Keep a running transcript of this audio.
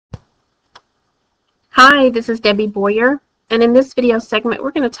Hi, this is Debbie Boyer, and in this video segment we're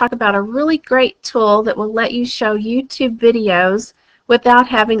going to talk about a really great tool that will let you show YouTube videos without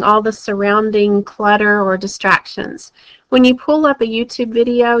having all the surrounding clutter or distractions. When you pull up a YouTube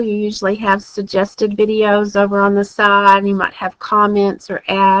video, you usually have suggested videos over on the side. You might have comments or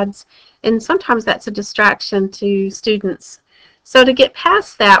ads, and sometimes that's a distraction to students. So to get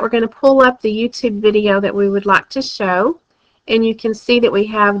past that, we're going to pull up the YouTube video that we would like to show. And you can see that we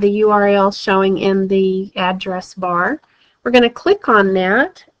have the URL showing in the address bar. We're going to click on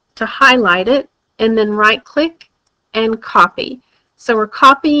that to highlight it and then right click and copy. So we're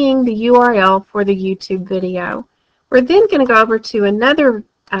copying the URL for the YouTube video. We're then going to go over to another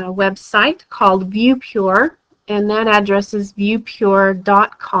website called ViewPure, and that address is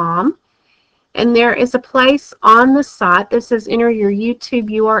viewpure.com. And there is a place on the site that says enter your YouTube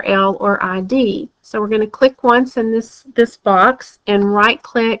URL or ID. So we're going to click once in this box and right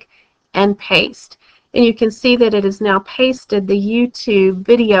click and paste. And you can see that it has now pasted the YouTube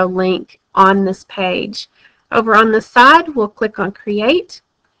video link on this page. Over on the side, we'll click on create,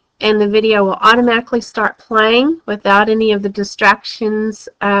 and the video will automatically start playing without any of the distractions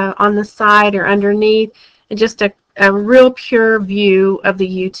on the side or underneath, and just a real pure view of the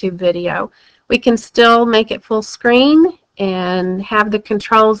YouTube video. We can still make it full screen and have the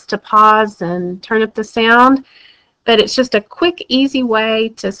controls to pause and turn up the sound, but it's just a quick, easy way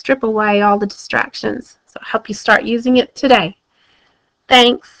to strip away all the distractions. So I hope you start using it today.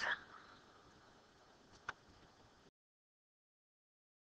 Thanks.